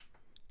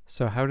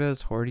So, how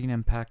does hoarding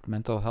impact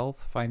mental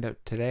health? Find out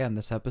today on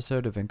this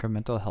episode of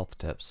Incremental Health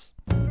Tips.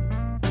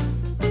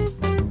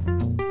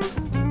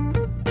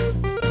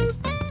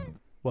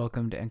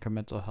 Welcome to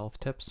Incremental Health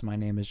Tips. My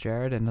name is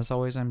Jared, and as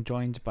always, I'm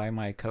joined by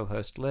my co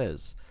host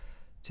Liz.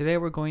 Today,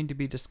 we're going to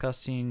be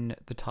discussing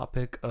the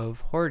topic of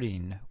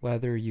hoarding,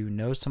 whether you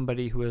know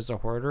somebody who is a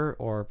hoarder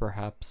or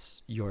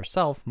perhaps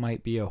yourself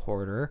might be a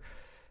hoarder.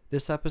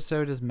 This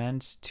episode is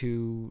meant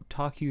to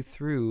talk you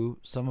through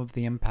some of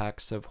the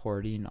impacts of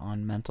hoarding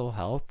on mental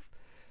health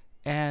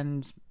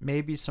and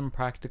maybe some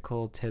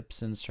practical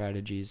tips and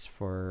strategies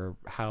for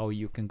how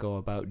you can go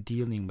about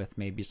dealing with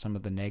maybe some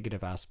of the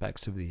negative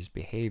aspects of these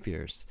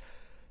behaviors.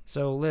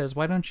 So, Liz,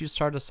 why don't you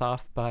start us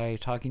off by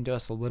talking to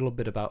us a little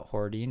bit about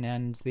hoarding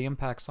and the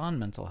impacts on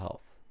mental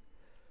health?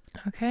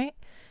 Okay.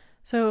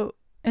 So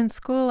in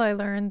school, I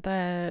learned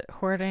that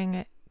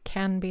hoarding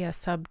can be a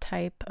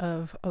subtype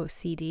of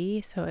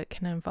OCD. So it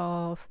can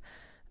involve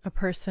a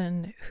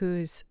person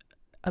who's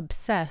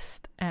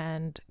obsessed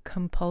and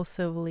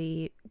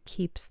compulsively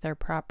keeps their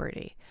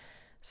property.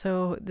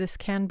 So this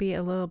can be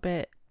a little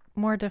bit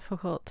more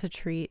difficult to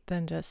treat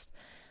than just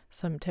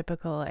some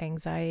typical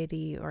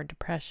anxiety or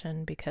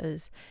depression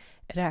because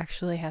it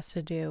actually has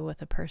to do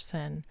with a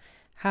person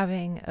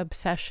having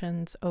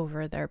obsessions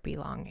over their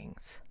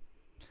belongings.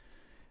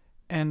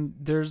 And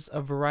there's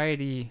a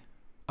variety,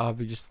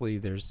 obviously,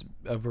 there's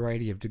a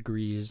variety of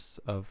degrees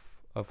of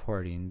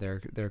hoarding.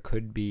 There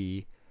could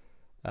be,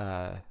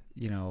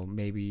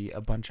 maybe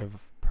a bunch of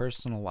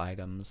personal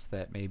items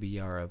that maybe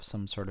are of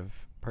some sort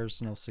of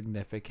personal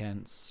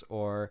significance,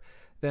 or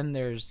then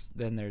there's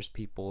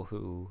people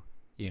who,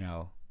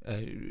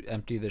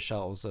 empty the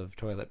shelves of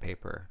toilet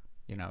paper,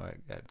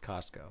 at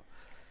Costco.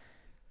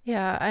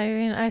 Yeah, I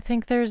mean, I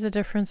think there's a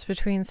difference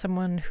between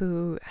someone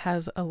who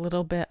has a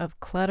little bit of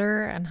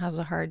clutter and has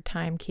a hard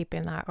time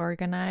keeping that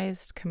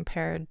organized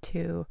compared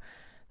to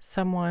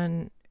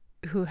someone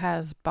who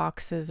has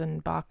boxes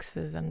and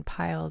boxes and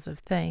piles of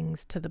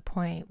things to the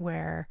point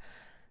where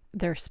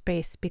their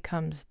space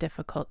becomes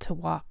difficult to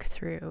walk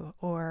through,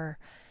 or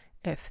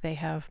if they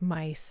have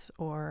mice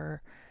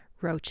or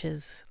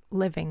roaches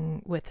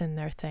living within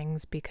their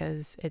things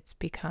because it's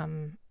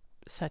become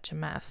such a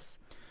mess.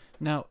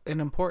 Now, an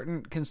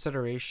important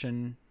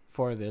consideration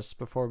for this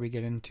before we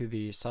get into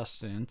the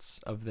sustenance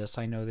of this,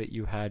 I know that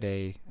you had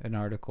an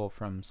article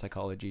from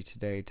Psychology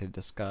Today to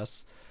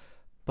discuss,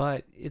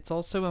 but it's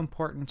also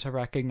important to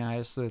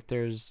recognize that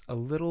there's a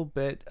little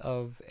bit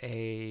of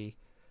a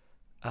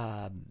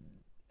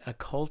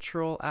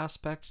cultural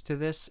aspect to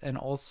this and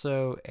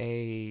also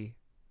a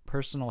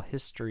personal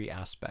history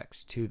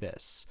aspect to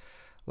this.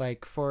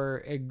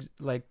 For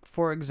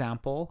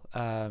example,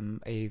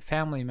 a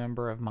family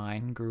member of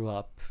mine grew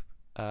up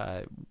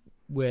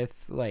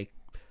with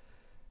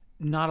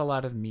not a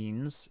lot of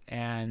means,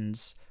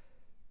 and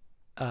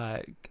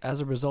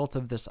as a result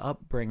of this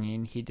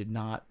upbringing, he did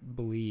not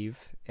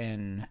believe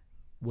in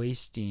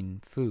wasting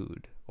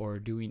food or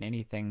doing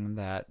anything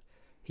that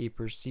he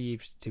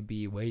perceived to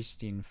be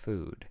wasting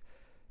food.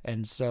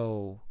 And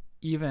so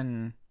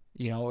even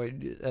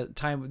at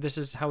time, this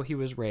is how he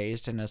was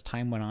raised, and as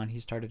time went on, he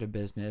started a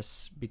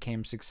business,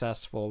 became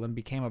successful, and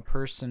became a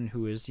person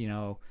who is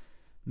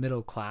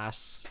middle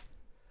class,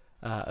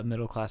 a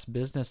middle class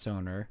business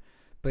owner.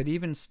 But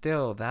even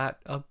still, that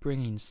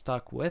upbringing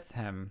stuck with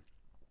him,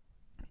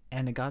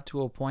 and it got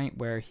to a point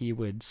where he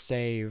would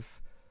save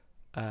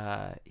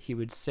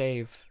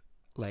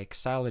like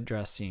salad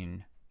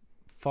dressing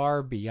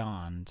far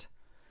beyond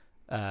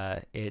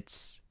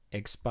its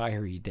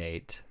expiry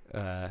date.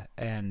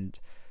 And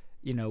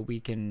we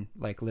can,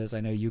 like Liz,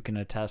 I know you can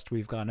attest,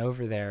 we've gone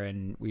over there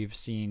and we've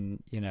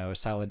seen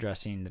salad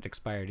dressing that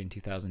expired in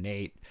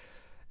 2008,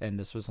 and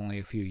this was only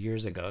a few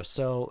years ago.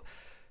 So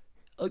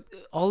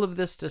all of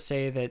this to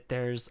say that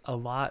there's a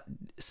lot.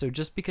 So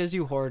just because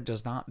you hoard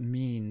does not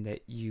mean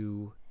that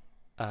you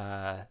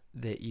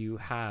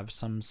have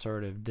some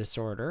sort of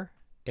disorder.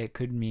 It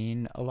could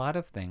mean a lot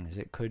of things.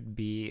 It could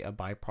be a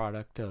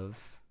byproduct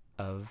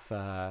of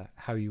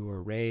how you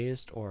were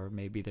raised, or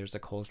maybe there's a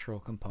cultural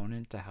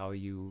component to how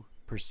you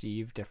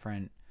perceive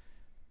different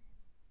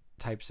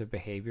types of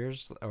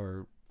behaviors,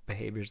 or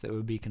behaviors that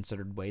would be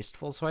considered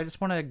wasteful. So I just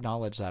want to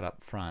acknowledge that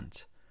up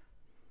front.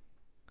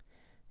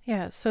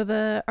 Yeah, so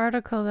the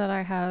article that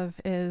I have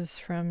is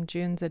from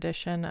June's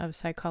edition of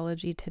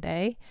Psychology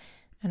Today,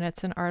 and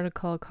it's an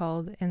article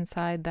called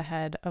Inside the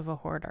Head of a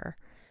Hoarder.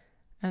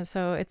 And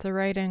so it's a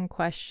write-in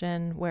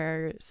question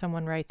where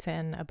someone writes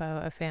in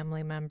about a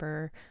family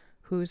member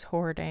who's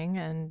hoarding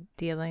and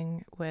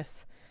dealing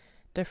with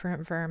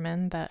different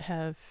vermin that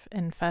have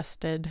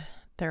infested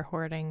their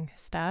hoarding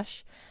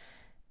stash.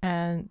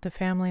 And the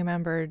family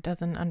member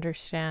doesn't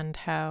understand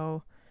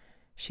how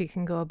she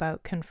can go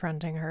about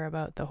confronting her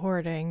about the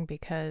hoarding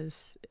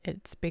because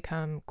it's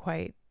become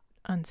quite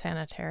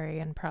unsanitary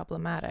and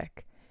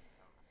problematic.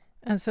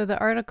 And so the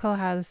article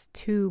has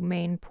two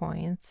main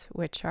points,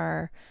 which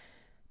are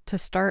to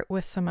start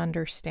with some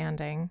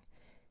understanding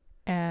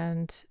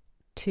and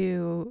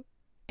to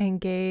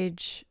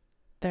engage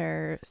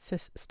their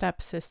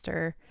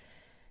stepsister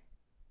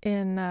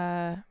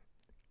in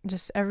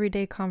just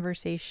everyday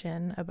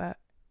conversation about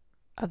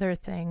other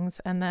things,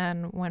 and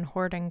then when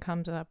hoarding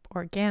comes up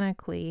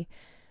organically,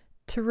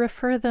 to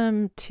refer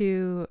them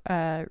to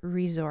a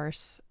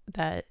resource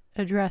that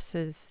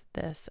addresses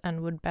this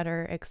and would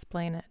better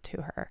explain it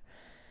to her.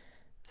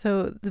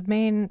 So the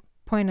main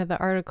point of the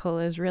article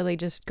is really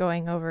just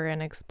going over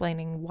and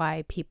explaining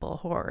why people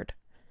hoard.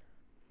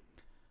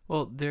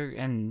 Well,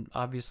 and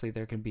obviously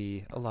there can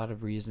be a lot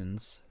of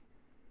reasons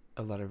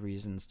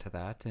to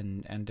that,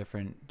 and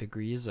different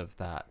degrees of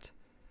that.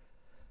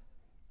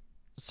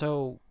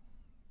 So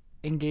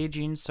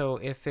engaging, so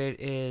if it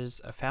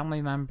is a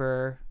family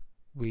member,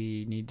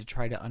 we need to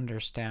try to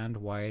understand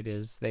why it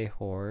is they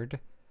hoard,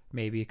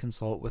 maybe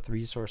consult with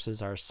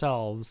resources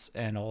ourselves,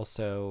 and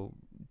also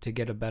to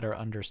get a better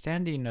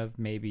understanding of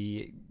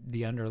maybe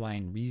the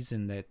underlying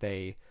reason that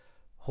they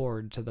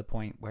hoard to the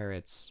point where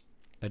it's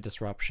a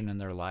disruption in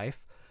their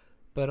life,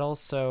 but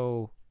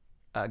also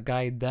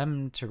guide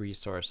them to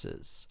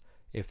resources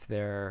if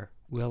they're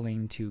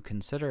willing to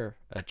consider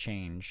a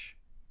change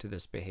to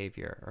this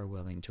behavior or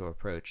willing to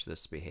approach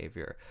this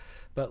behavior.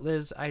 But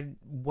Liz,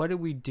 what do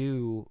we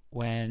do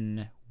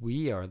when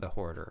we are the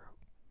hoarder?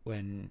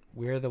 When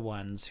we're the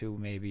ones who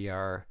maybe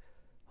are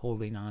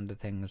holding on to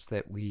things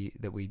that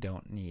we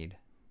don't need?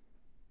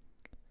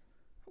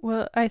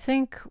 Well, I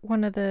think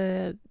one of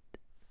the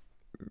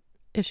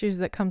issues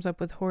that comes up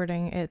with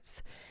hoarding,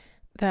 it's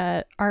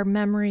that our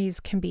memories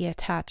can be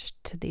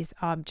attached to these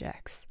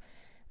objects.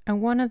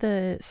 And one of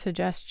the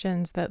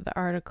suggestions that the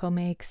article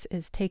makes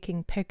is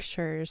taking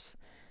pictures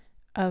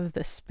of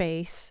the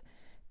space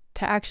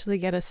to actually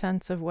get a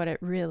sense of what it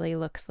really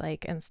looks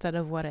like instead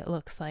of what it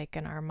looks like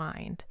in our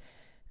mind.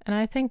 And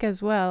I think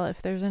as well,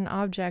 if there's an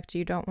object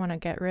you don't want to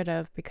get rid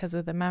of because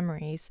of the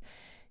memories,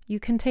 you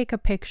can take a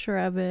picture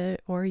of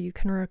it, or you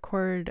can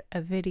record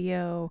a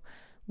video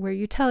where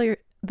you tell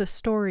the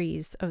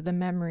stories of the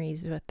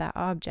memories with that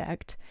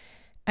object.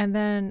 And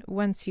then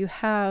once you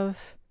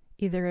have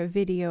either a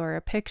video or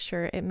a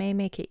picture, it may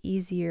make it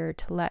easier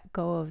to let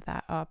go of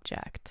that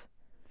object.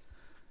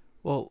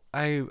 Well,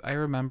 I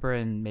remember,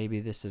 and maybe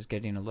this is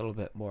getting a little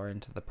bit more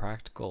into the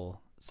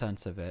practical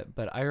sense of it,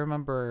 but I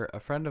remember a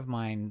friend of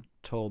mine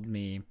told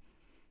me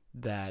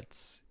that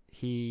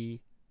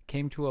he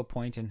came to a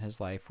point in his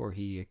life where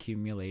he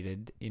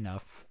accumulated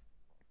enough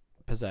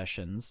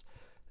possessions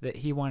that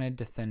he wanted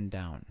to thin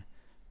down.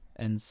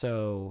 And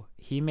so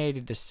he made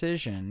a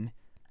decision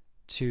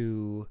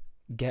to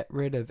get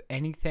rid of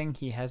anything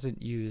he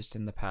hasn't used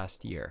in the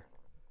past year.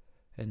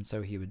 And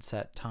so he would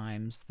set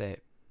times that,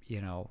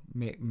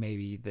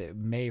 maybe the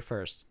May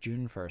 1st,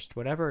 June 1st,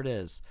 whatever it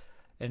is,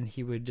 and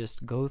he would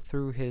just go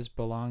through his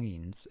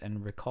belongings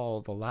and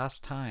recall the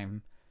last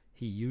time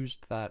he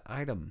used that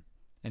item.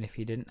 And if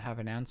he didn't have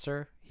an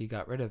answer, he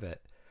got rid of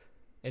it.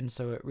 And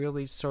so it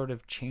really sort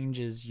of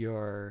changes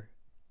your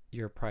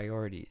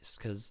priorities,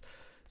 because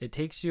it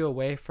takes you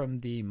away from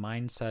the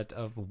mindset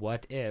of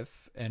what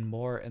if and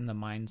more in the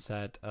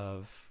mindset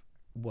of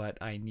what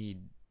I need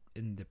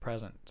in the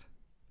present.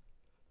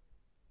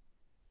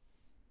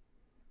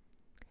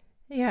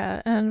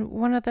 Yeah, and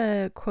one of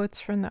the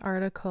quotes from the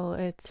article,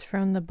 it's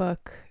from the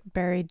book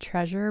Buried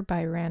Treasure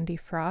by Randy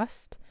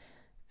Frost,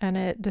 and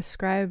it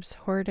describes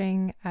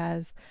hoarding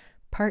as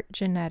part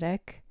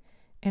genetic,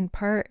 in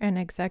part an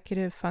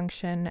executive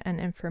function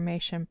and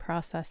information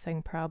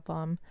processing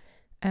problem,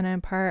 and in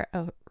part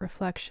a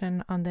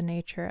reflection on the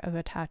nature of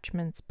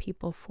attachments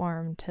people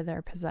form to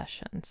their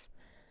possessions.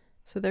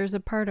 So there's a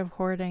part of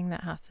hoarding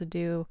that has to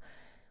do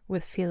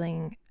with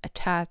feeling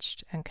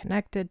attached and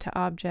connected to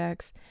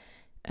objects,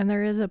 and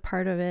there is a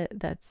part of it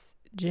that's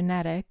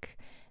genetic,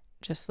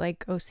 just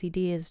like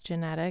OCD is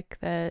genetic,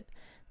 that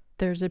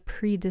there's a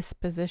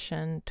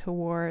predisposition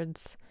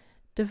towards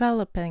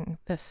developing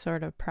this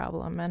sort of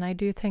problem. And I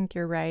do think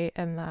you're right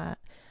in that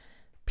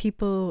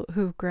people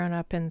who've grown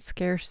up in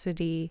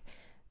scarcity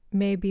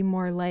may be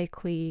more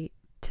likely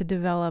to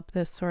develop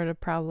this sort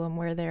of problem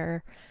where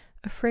they're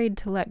afraid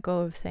to let go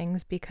of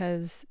things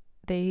because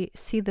they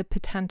see the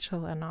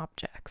potential in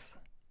objects.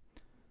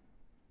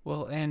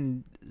 Well,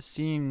 and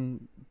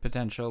seeing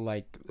potential,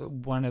 like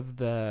one of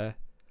the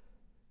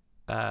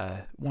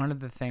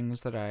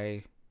things that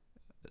I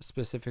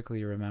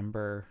specifically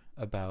remember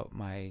about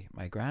my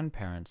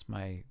grandparents.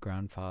 My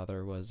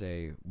grandfather was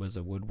a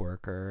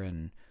woodworker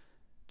and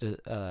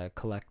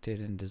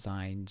collected and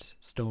designed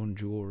stone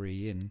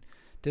jewelry and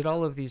did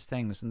all of these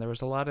things. And there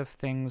was a lot of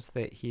things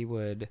that he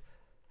would,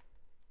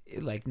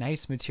 like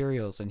nice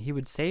materials, and he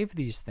would save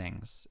these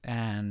things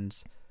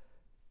and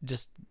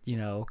just,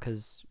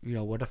 because,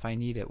 what if I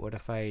need it? What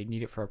if I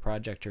need it for a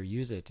project or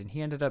use it? And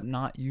he ended up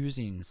not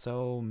using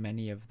so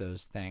many of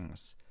those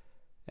things.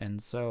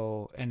 And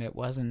it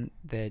wasn't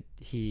that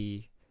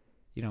he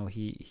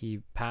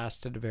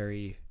passed at a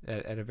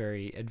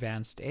very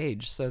advanced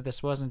age. So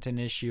this wasn't an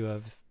issue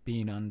of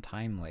being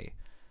untimely.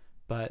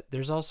 But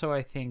there's also,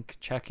 I think,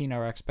 checking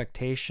our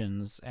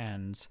expectations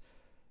and,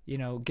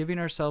 giving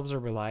ourselves a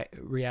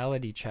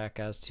reality check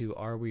as to,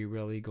 are we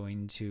really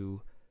going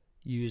to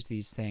use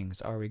these things?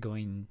 Are we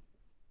going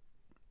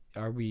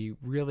are we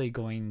really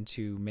going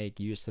to make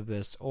use of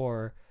this,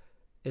 or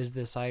is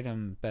this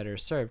item better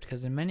served?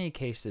 Because in many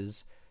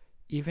cases,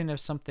 even if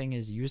something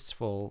is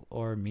useful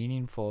or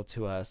meaningful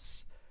to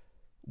us,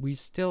 we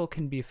still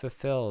can be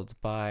fulfilled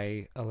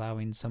by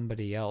allowing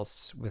somebody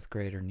else with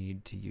greater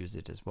need to use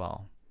it as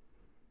well.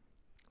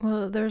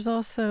 Well, there's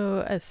also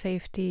a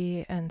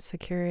safety and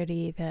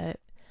security that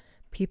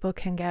people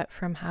can get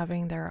from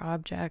having their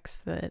objects,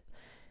 that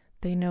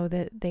they know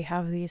that they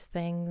have these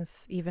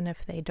things even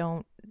if they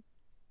don't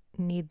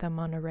need them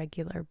on a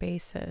regular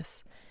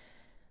basis.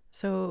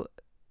 So,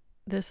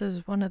 this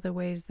is one of the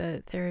ways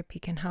that therapy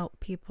can help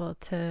people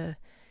to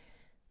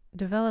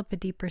develop a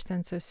deeper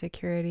sense of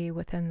security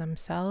within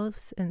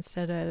themselves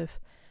instead of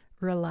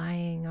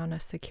relying on a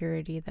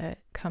security that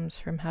comes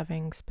from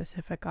having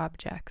specific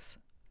objects.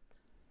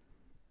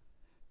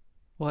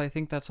 Well, I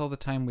think that's all the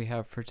time we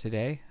have for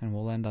today, and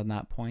we'll end on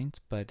that point.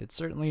 But it's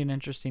certainly an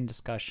interesting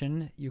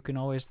discussion. You can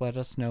always let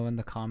us know in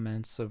the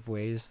comments of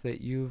ways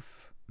that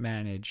you've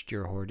managed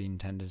your hoarding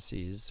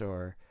tendencies,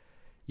 or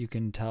you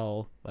can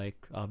tell, like,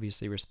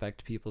 obviously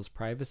respect people's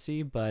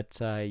privacy, but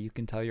you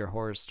can tell your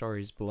horror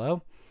stories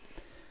below.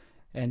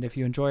 And if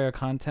you enjoy our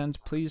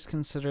content, please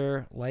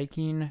consider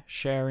liking,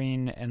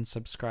 sharing, and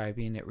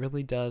subscribing. It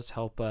really does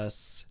help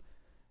us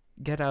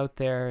get out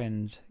there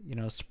and,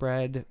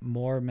 spread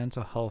more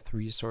mental health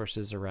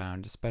resources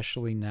around,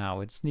 especially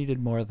now. It's needed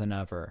more than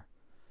ever.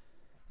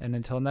 And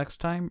until next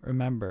time,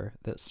 remember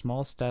that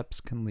small steps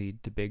can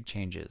lead to big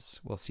changes.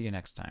 We'll see you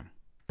next time.